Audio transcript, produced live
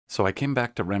So I came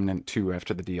back to Remnant 2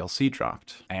 after the DLC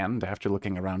dropped, and after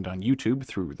looking around on YouTube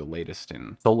through the latest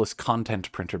in soulless content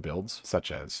printer builds,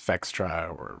 such as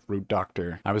Spectral or Root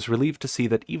Doctor, I was relieved to see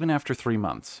that even after 3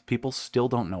 months, people still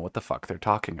don't know what the fuck they're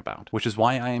talking about, which is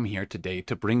why I am here today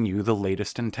to bring you the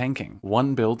latest in tanking.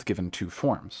 One build given 2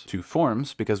 forms. 2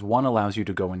 forms because one allows you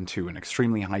to go into an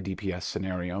extremely high DPS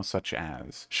scenario such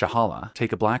as Sha'Hala,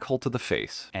 take a black hole to the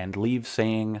face, and leave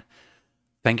saying,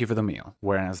 "Thank you for the meal."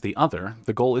 Whereas the other,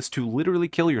 the goal is to literally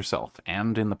kill yourself,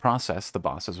 and in the process, the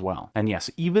boss as well. And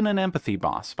yes, even an empathy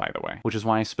boss, by the way, which is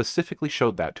why I specifically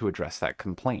showed that to address that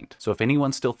complaint. So if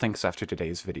anyone still thinks after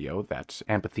today's video that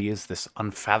empathy is this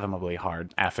unfathomably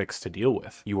hard affix to deal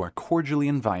with, you are cordially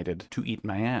invited to eat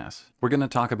my ass. We're going to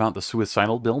talk about the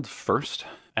suicidal build first,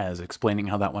 as explaining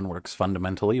how that one works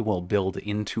fundamentally will build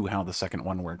into how the second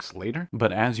one works later.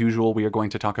 But as usual, we are going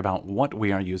to talk about what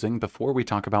we are using before we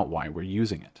talk about why we're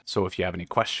using it. So if you have any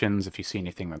questions, if you see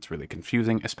anything that's really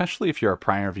confusing, especially if you're a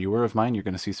prior viewer of mine, you're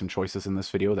going to see some choices in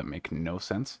this video that make no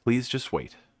sense. Please just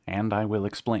wait, and I will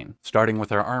explain. Starting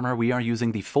with our armor, we are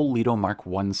using the full Loadout Mark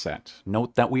 1 set.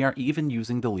 Note that we are even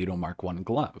using the Loadout Mark 1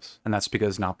 gloves. And that's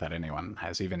because, not that anyone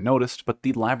has even noticed, but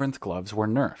the Labyrinth gloves were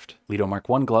nerfed. Loadout Mark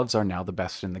 1 gloves are now the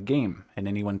best in the game, and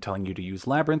anyone telling you to use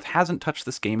Labyrinth hasn't touched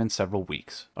this game in several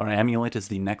weeks. Our amulet is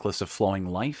the Necklace of Flowing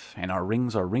Life, and our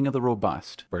rings are Ring of the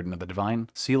Robust, Burden of the Divine,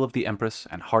 Seal of the Empress,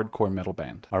 and Hardcore Metal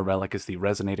Band. Our relic is the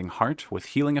Resonating Heart, with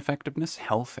healing effectiveness,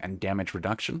 health, and damage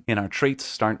reduction. And our traits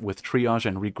start with Triage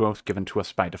and Regrowth given to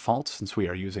us by default, since we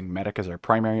are using Medic as our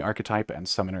primary archetype and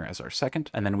Summoner as our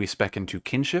second. And then we spec into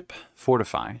Kinship,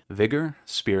 Fortify, Vigor,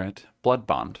 Spirit, Blood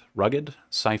Bond, Rugged,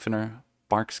 Siphoner,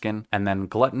 Barkskin, and then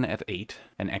Glutton at 8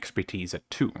 and Expertise at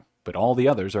 2. But all the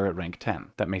others are at rank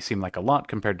 10. That may seem like a lot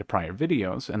compared to prior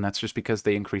videos, and that's just because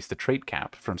they increased the trait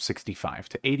cap from 65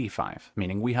 to 85,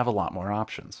 meaning we have a lot more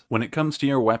options. When it comes to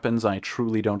your weapons, I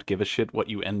truly don't give a shit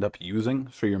what you end up using.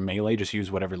 For your melee, just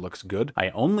use whatever looks good. I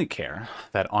only care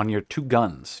that on your 2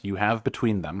 guns, you have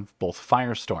between them both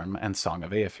Firestorm and Song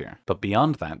of Aether. But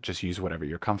beyond that, just use whatever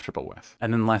you're comfortable with.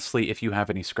 And then lastly, if you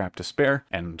have any scrap to spare,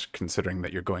 and considering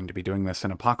that you're going to be doing this in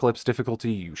Apocalypse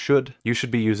difficulty, you should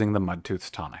be using the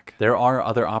Mudtooth's Tonic. There are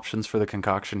other options for the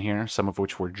concoction here, some of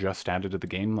which were just added to the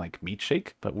game, like Meat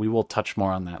Shake, but we will touch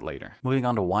more on that later. Moving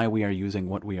on to why we are using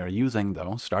what we are using,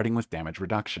 though, starting with damage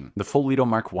reduction. The full Loadout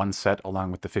Mark 1 set,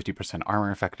 along with the 50%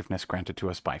 armor effectiveness granted to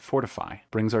us by Fortify,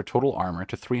 brings our total armor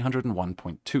to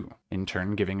 301.2, in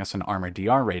turn giving us an armor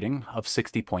DR rating of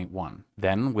 60.1.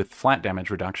 Then, with flat damage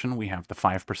reduction, we have the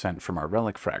 5% from our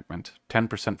Relic Fragment,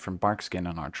 10% from Barkskin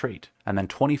on our trait, and then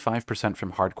 25%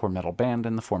 from Hardcore Metal Band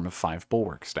in the form of 5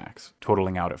 Bulwark stacks,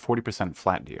 totaling out at 40%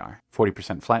 flat DR.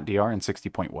 40% flat DR and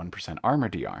 60.1% armor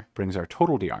DR brings our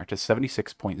total DR to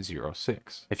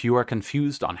 76.06. If you are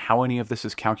confused on how any of this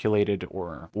is calculated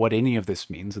or what any of this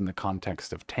means in the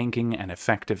context of tanking and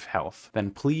effective health,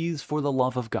 then please, for the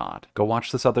love of God, go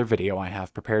watch this other video I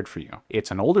have prepared for you.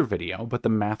 It's an older video, but the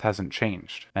math hasn't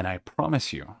changed, and I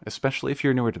promise you, especially if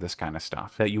you're newer to this kind of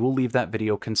stuff, that you will leave that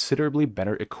video considerably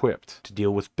better equipped to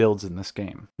deal with builds in this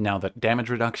game. Now that damage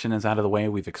reduction is out of the way,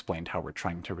 we've explained how we're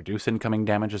trying to reduce incoming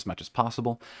damage as much as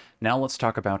possible. Now let's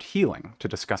talk about healing to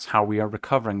discuss how we are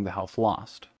recovering the health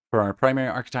lost. For our primary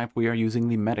archetype, we are using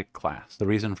the Medic class, the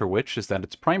reason for which is that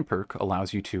its prime perk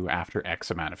allows you to, after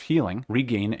X amount of healing,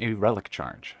 regain a relic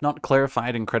charge. Not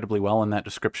clarified incredibly well in that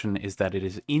description is that it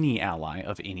is any ally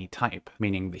of any type,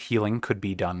 meaning the healing could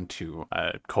be done to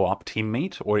a co-op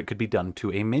teammate, or it could be done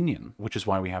to a minion, which is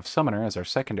why we have Summoner as our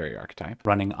secondary archetype,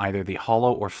 running either the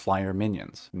Hollow or Flyer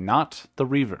minions, not the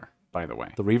Reaver. By the way,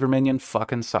 the Reaver minion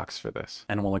fucking sucks for this,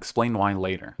 and we'll explain why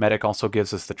later. Medic also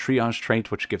gives us the Triage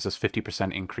trait, which gives us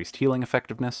 50% increased healing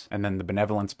effectiveness, and then the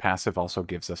Benevolence passive also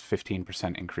gives us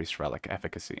 15% increased relic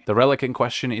efficacy. The relic in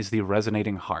question is the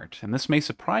Resonating Heart, and this may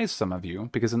surprise some of you,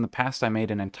 because in the past I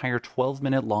made an entire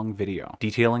 12-minute long video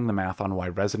detailing the math on why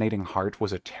Resonating Heart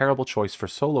was a terrible choice for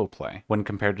solo play when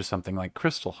compared to something like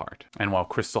Crystal Heart. And while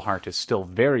Crystal Heart is still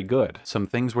very good, some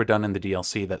things were done in the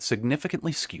DLC that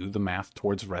significantly skew the math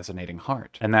towards Resonating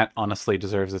Heart. And that honestly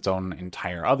deserves its own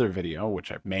entire other video,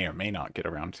 which I may or may not get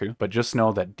around to. But just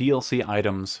know that DLC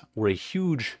items were a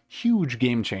huge, huge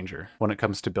game changer when it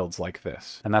comes to builds like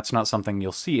this. And that's not something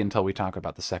you'll see until we talk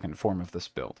about the second form of this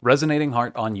build. Resonating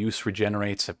Heart on use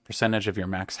regenerates a percentage of your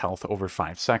max health over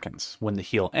 5 seconds. When the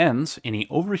heal ends, any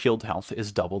overhealed health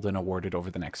is doubled and awarded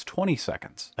over the next 20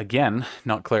 seconds. Again,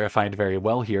 not clarified very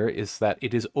well here is that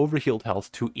it is overhealed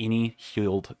health to any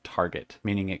healed target,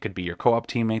 meaning it could be your co-op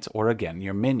teammates or again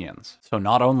your minions. So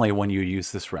not only when you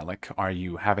use this relic are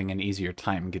you having an easier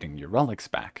time getting your relics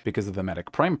back because of the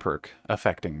Medic Prime perk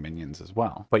affecting minions as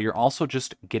well, but you're also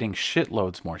just getting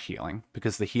shitloads more healing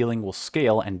because the healing will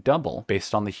scale and double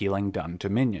based on the healing done to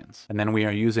minions. And then we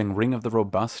are using Ring of the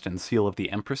Robust and Seal of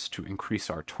the Empress to increase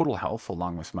our total health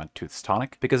along with Mudtooth's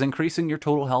Tonic, because increasing your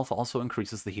total health also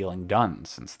increases the healing done,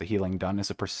 since the healing done is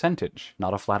a percentage,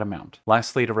 not a flat amount.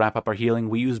 Lastly, to wrap up our healing,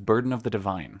 we use Burden of the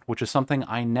Divine, which is something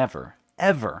I never,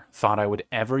 ever thought I would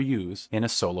ever use in a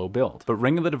solo build. But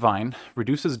Ring of the Divine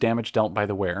reduces damage dealt by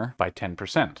the wearer by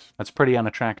 10%. That's pretty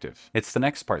unattractive. It's the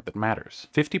next part that matters.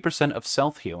 50% of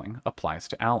self-healing applies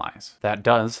to allies. That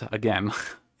does, again,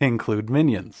 include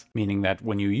minions, meaning that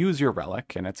when you use your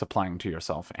relic, and it's applying to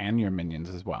yourself and your minions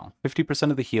as well, 50%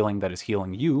 of the healing that is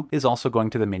healing you is also going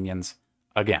to the minions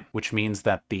again, which means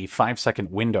that the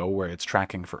 5-second window where it's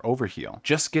tracking for overheal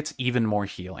just gets even more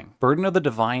healing. Burden of the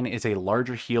Divine is a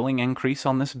larger healing increase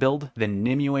on this build than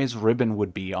Nimue's ribbon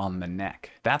would be on the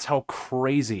neck. That's how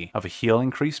crazy of a heal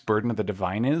increase Burden of the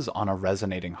Divine is on a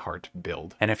Resonating Heart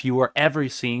build. And if you are ever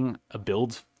seeing a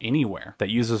build anywhere that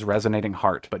uses Resonating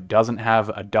Heart but doesn't have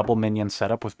a double minion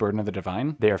setup with Burden of the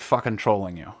Divine, they are fucking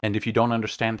trolling you. And if you don't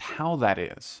understand how that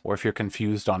is, or if you're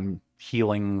confused on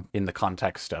healing in the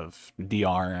context of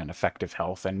DR and effective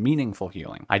health and meaningful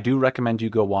healing, I do recommend you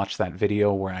go watch that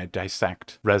video where I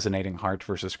dissect Resonating Heart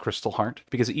versus Crystal Heart,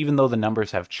 because even though the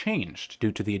numbers have changed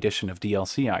due to the addition of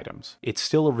DLC items, it's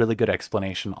still a really good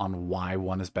explanation on why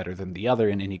one is better than the other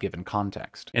in any given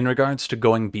context. In regards to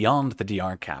going beyond the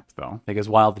DR cap though, because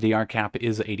while the DR cap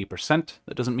is 80%,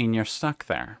 that doesn't mean you're stuck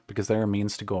there, because there are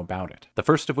means to go about it. The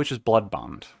first of which is Blood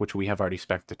Bond, which we have already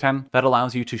spec'd to 10. That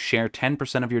allows you to share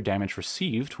 10% of your damage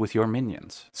received with your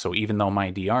minions. So even though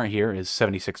my DR here is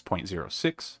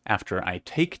 76.06, after I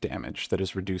take damage that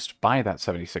is reduced by that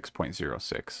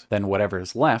 76.06, then whatever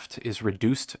is left is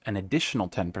reduced an additional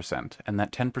 10%, and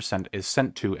that 10% is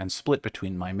sent to and split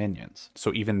between my minions.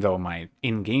 So even though my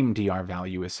in-game DR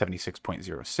value is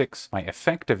 76.06, my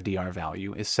effective DR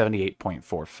value is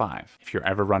 78.45. If you're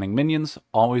ever running minions,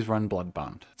 always run Blood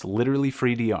Bond. It's literally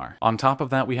free DR. On top of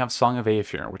that, we have Song of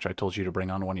Aether, which I told you to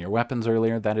bring on one of your weapons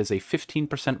earlier. That is a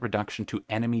 15% reduction to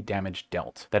enemy damage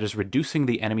dealt. That is reducing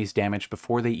the enemy's damage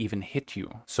before they even hit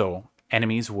you. So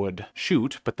enemies would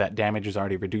shoot, but that damage is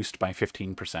already reduced by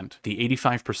 15%. The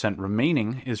 85%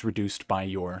 remaining is reduced by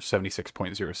your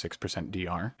 76.06%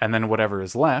 DR, and then whatever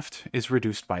is left is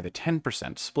reduced by the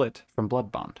 10% split from Blood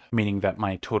Bond, meaning that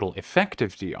my total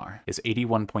effective DR is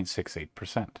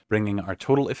 81.68%, bringing our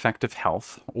total effective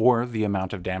health, or the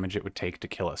amount of damage it would take to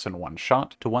kill us in one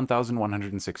shot, to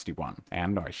 1,161,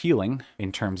 and our healing,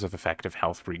 in terms of effective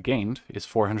health regained, is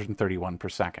 431 per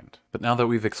second. But now that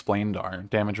we've explained our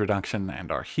damage reduction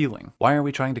and our healing, why are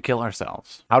we trying to kill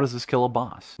ourselves? How does this kill a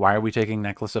boss? Why are we taking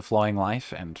Necklace of Flowing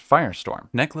Life and Firestorm?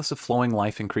 Necklace of Flowing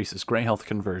Life increases Grey Health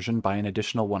conversion by an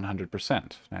additional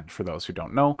 100%. And for those who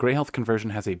don't know, Grey Health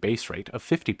conversion has a base rate of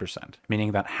 50%,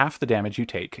 meaning that half the damage you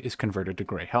take is converted to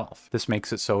Grey Health. This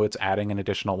makes it so it's adding an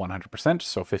additional 100%,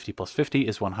 so 50 plus 50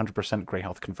 is 100% Grey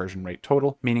Health conversion rate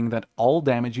total, meaning that all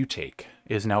damage you take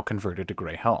is now converted to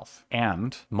Grey Health,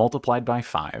 and multiplied by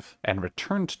 5, and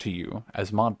returned to you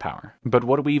as mod power. But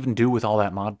what do we even do with all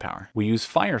that mod power? We use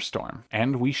Firestorm,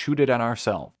 and we shoot it at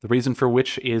ourselves. The reason for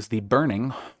which is the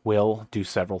burning will do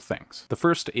several things. The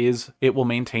first is it will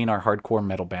maintain our hardcore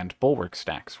metal band bulwark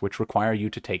stacks, which require you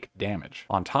to take damage.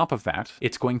 On top of that,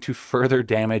 it's going to further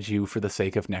damage you for the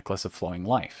sake of Necklace of Flowing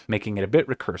Life, making it a bit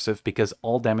recursive because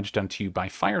all damage done to you by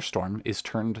Firestorm is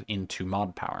turned into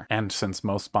mod power. And since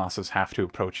most bosses have to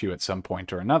approach you at some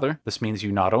point or another, this means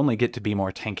you not only get to be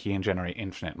more tanky and generate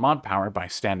infinite mod power by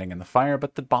standing in the fire,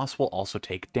 but the boss will also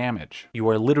take damage. You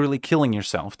are literally killing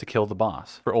yourself to kill the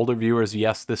boss. For older viewers,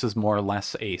 yes, this is more or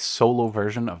less a solo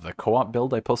version of the co-op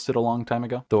build I posted a long time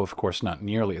ago, though of course not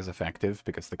nearly as effective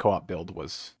because the co-op build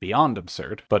was beyond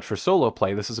absurd, but for solo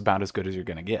play this is about as good as you're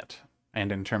gonna get.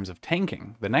 And in terms of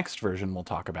tanking, the next version we'll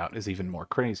talk about is even more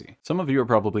crazy. Some of you are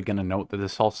probably going to note that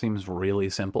this all seems really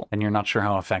simple, and you're not sure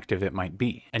how effective it might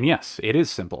be. And yes, it is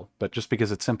simple, but just because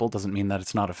it's simple doesn't mean that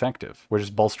it's not effective. We're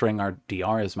just bolstering our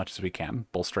DR as much as we can,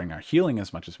 bolstering our healing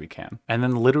as much as we can, and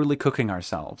then literally cooking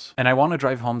ourselves. And I want to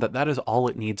drive home that that is all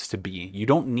it needs to be. You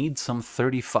don't need some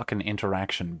 30 fucking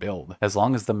interaction build, as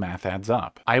long as the math adds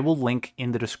up. I will link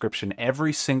in the description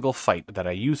every single fight that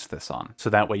I used this on, so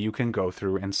that way you can go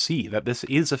through and see that this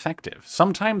is effective.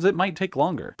 Sometimes it might take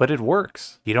longer, but it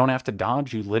works. You don't have to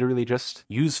dodge, you literally just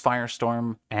use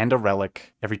Firestorm and a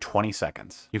relic every 20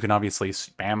 seconds. You can obviously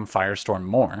spam Firestorm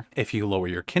more if you lower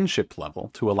your kinship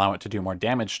level to allow it to do more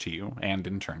damage to you and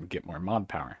in turn get more mod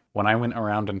power. When I went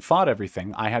around and fought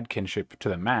everything, I had kinship to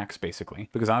the max, basically,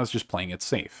 because I was just playing it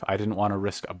safe. I didn't want to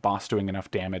risk a boss doing enough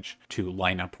damage to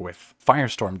line up with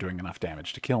Firestorm doing enough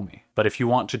damage to kill me. But if you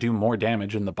want to do more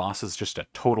damage and the boss is just a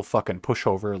total fucking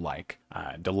pushover like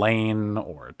Delane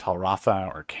or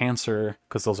Talratha or Cancer,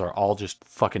 because those are all just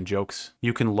fucking jokes,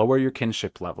 you can lower your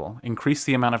kinship level, increase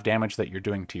the amount of damage that you're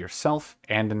doing to yourself,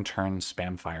 and in turn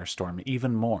spam Firestorm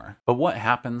even more. But what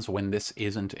happens when this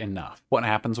isn't enough? What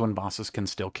happens when bosses can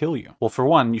still kill you? Well, for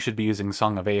one, you should be using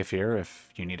Song of Aether if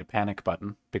you need a panic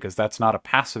button, because that's not a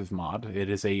passive mod, it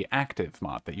is a active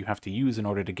mod that you have to use in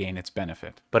order to gain its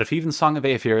benefit. But if even Song of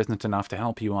Aether isn't enough to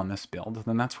help you on this build,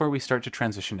 then that's where we start to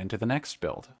transition into the next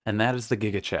build. And that is the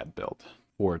Giga Chad build,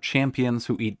 for champions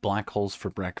who eat black holes for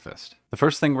breakfast. The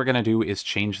first thing we're going to do is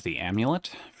change the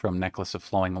amulet from Necklace of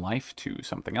Flowing Life to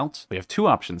something else. We have two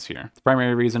options here. The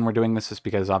primary reason we're doing this is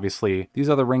because obviously these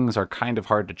other rings are kind of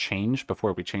hard to change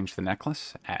before we change the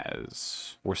necklace,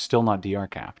 as we're still not DR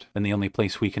capped. And the only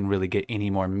place we can really get any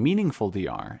more meaningful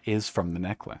DR is from the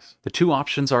necklace. The two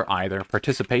options are either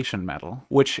Participation Medal,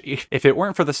 which if it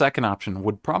weren't for the second option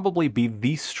would probably be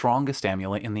the strongest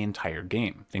amulet in the entire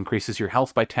game. It increases your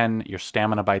health by 10, your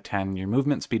stamina by 10, your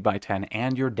movement speed by 10,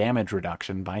 and your damage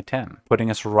reduction by 10, putting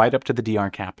us right up to the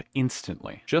DR cap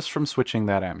instantly, just from switching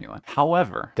that amulet.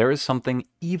 However, there is something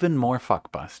even more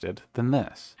fuckbusted than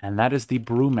this, and that is the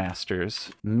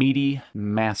Brewmaster's Meaty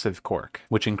Massive Cork,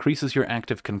 which increases your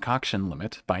active concoction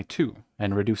limit by 2,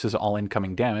 and reduces all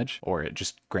incoming damage, or it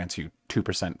just grants you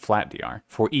 2% flat DR,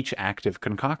 for each active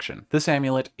concoction. This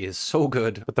amulet is so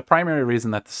good, but the primary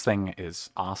reason that this thing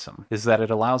is awesome is that it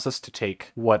allows us to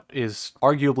take what is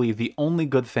arguably the only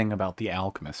good thing about the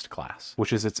Alchemist class,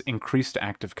 which is its increased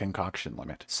active concoction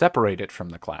limit, separate it from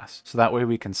the class, so that way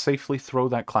we can safely throw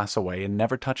that class away and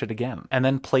never touch it again, and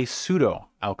then play pseudo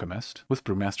Alchemist with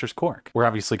Brewmaster's Cork. We're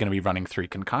obviously going to be running 3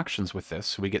 concoctions with this,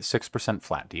 so we get 6%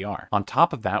 flat DR. On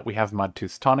top of that, we have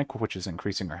Mudtooth Tonic, which is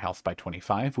increasing our health by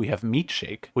 25. We have Meat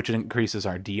Shake, which increases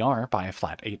our DR by a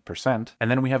flat 8%. And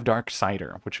then we have Dark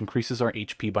Cider, which increases our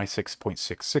HP by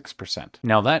 6.66%.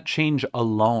 Now that change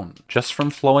alone, just from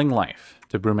Flowing Life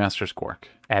to Brewmaster's Cork,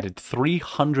 added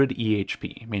 300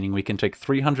 EHP, meaning we can take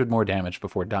 300 more damage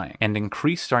before dying, and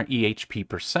increased our EHP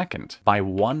per second by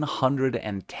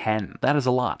 110. That is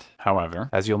a lot. However,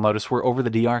 as you'll notice, we're over the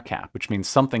DR cap, which means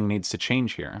something needs to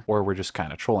change here, or we're just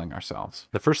kind of trolling ourselves.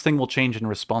 The first thing we'll change in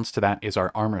response to that is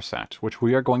our armor set, which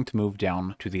we are going to move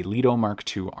down to the Leto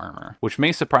Mark II armor, which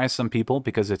may surprise some people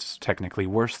because it's technically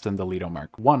worse than the Leto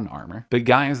Mark I armor. But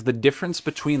guys, the difference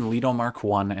between Leto Mark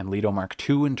I and Leto Mark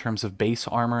II in terms of base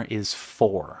armor is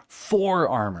 4. 4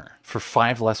 armor for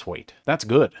 5 less weight. That's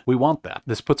good. We want that.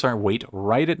 This puts our weight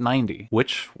right at 90,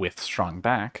 which, with strong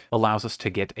back, allows us to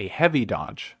get a heavy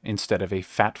dodge instead of a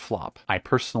fat flop. I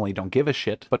personally don't give a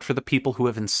shit, but for the people who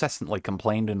have incessantly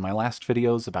complained in my last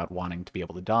videos about wanting to be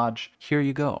able to dodge, here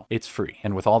you go. It's free.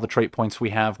 And with all the trait points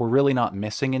we have, we're really not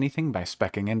missing anything by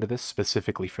speccing into this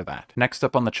specifically for that. Next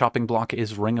up on the chopping block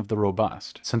is Ring of the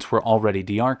Robust. Since we're already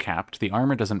DR capped, the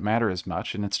armor doesn't matter as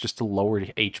much, and it's just a lower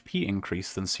HP increase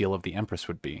than Seal of the Empress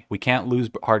would be. We can't lose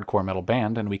Hardcore Metal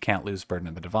Band, and we can't lose Burden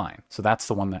of the Divine. So that's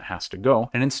the one that has to go,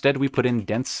 and instead we put in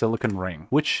Dense Silicon Ring,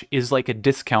 which is like a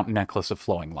discount Necklace of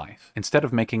Flowing Life. Instead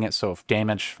of making it so if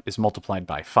damage is multiplied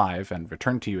by 5 and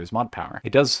returned to you as mod power,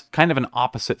 it does kind of an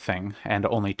opposite thing, and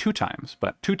only 2 times,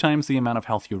 but 2 times the amount of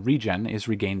health you regen is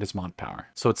regained as mod power.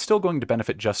 So it's still going to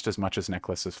benefit just as much as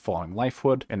Necklace of Flowing Life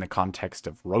would, in the context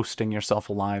of roasting yourself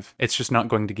alive. It's just not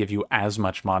going to give you as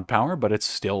much mod power, but it's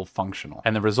still functional.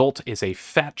 And the result is a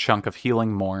fat chunk of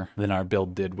healing more than our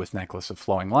build did with Necklace of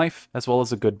Flowing Life, as well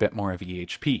as a good bit more of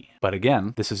EHP. But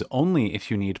again, this is only if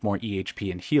you need more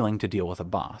EHP and healing to deal with a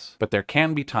boss. But there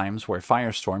can be times where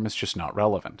Firestorm is just not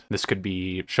relevant. This could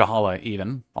be Sha'Hala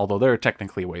even, although there are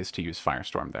technically ways to use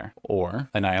Firestorm there. Or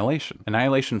Annihilation.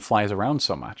 Annihilation flies around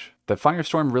so much that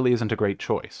Firestorm really isn't a great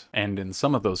choice, and in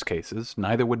some of those cases,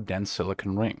 neither would Dense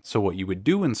Silicon Ring. So what you would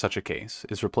do in such a case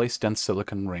is replace Dense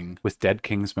Silicon Ring with Dead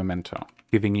King's Memento,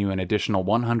 giving you an additional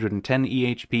 110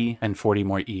 EHP and 40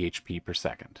 more EHP per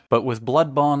second. But with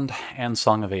Blood Bond and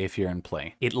Song of Aether in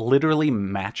play, it literally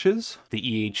matches the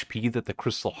EHP that the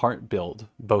Crystal Heart build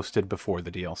boasted before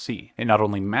the DLC. It not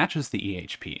only matches the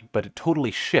EHP, but it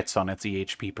totally shits on its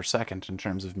EHP per second in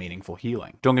terms of meaningful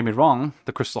healing. Don't get me wrong,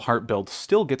 the Crystal Heart build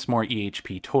still gets more more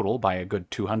EHP total by a good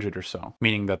 200 or so,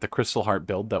 meaning that the Crystal Heart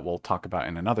build that we'll talk about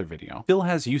in another video still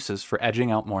has uses for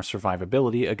edging out more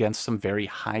survivability against some very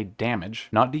high damage,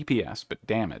 not DPS, but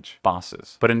damage,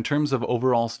 bosses. But in terms of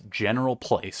overall general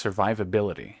play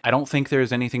survivability, I don't think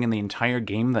there's anything in the entire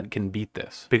game that can beat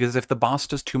this, because if the boss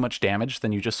does too much damage,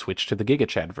 then you just switch to the Giga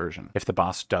Chad version. If the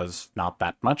boss does not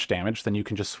that much damage, then you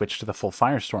can just switch to the full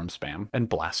Firestorm spam and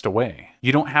blast away.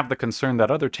 You don't have the concern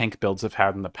that other tank builds have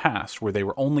had in the past, where they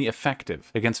were only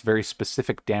effective against very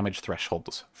specific damage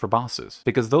thresholds for bosses,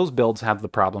 because those builds have the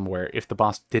problem where if the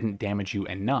boss didn't damage you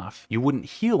enough, you wouldn't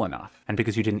heal enough, and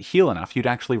because you didn't heal enough, you'd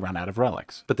actually run out of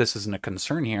relics. But this isn't a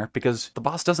concern here, because the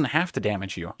boss doesn't have to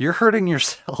damage you. You're hurting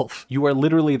yourself. You are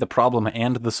literally the problem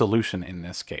and the solution in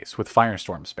this case with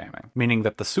Firestorm spamming, meaning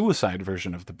that the suicide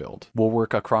version of the build will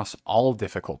work across all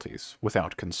difficulties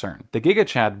without concern. The Giga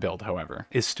Chad build, however,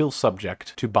 is still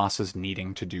subject to bosses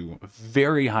needing to do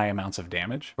very high amounts of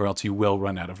damage, or else you will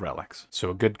run out of relics. So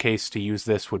a good case to use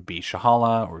this would be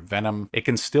Sha'Hala or Venom. It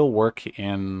can still work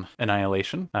in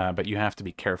Annihilation, but you have to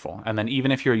be careful. And then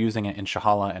even if you're using it in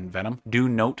Sha'Hala and Venom, do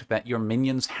note that your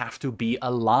minions have to be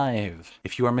alive.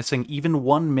 If you are missing even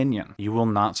one minion, you will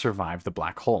not survive the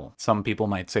black hole. Some people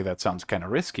might say that sounds kind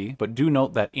of risky, but do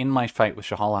note that in my fight with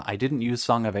Sha'Hala, I didn't use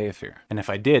Song of Aethir. And if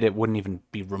I did, it wouldn't even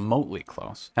be remotely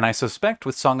close. And I suspect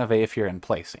with Song of Aethir in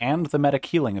place, and the medic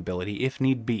healing ability if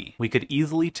need be, we could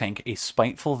easily tank a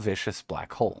spiteful, vicious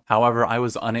black hole. However, I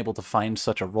was unable to find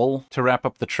such a role. To wrap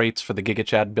up the traits for the Giga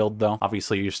Chad build though,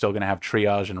 obviously you're still going to have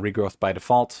Triage and Regrowth by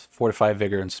default. Fortify,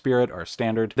 Vigor, and Spirit are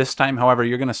standard. This time, however,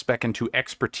 you're going to spec into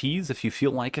Expertise if you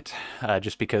feel like it,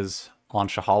 just because on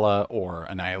Sha'Hala or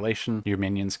Annihilation, your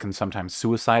minions can sometimes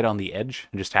suicide on the edge,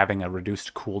 and just having a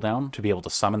reduced cooldown to be able to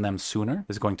summon them sooner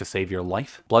is going to save your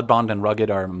life. Bloodbond and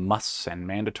Rugged are musts and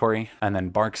mandatory, and then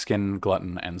Barkskin,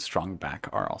 Glutton, and Strongback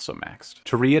are also maxed.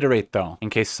 To reiterate though, in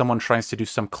case someone tries to do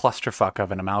some clusterfuck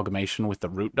of an amalgamation with the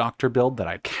Root Doctor build that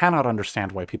I cannot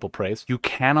understand why people praise, you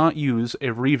cannot use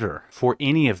a Reaver for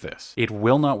any of this. It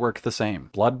will not work the same.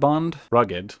 Bloodbond,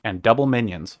 Rugged, and double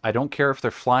minions, I don't care if they're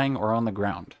flying or on the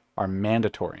ground, are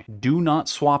mandatory. Do not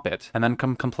swap it and then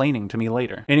come complaining to me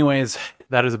later. Anyways,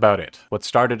 that is about it. What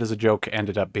started as a joke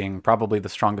ended up being probably the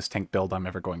strongest tank build I'm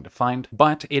ever going to find,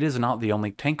 but it is not the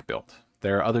only tank build.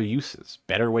 There are other uses,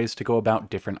 better ways to go about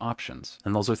different options,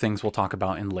 and those are things we'll talk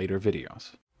about in later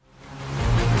videos.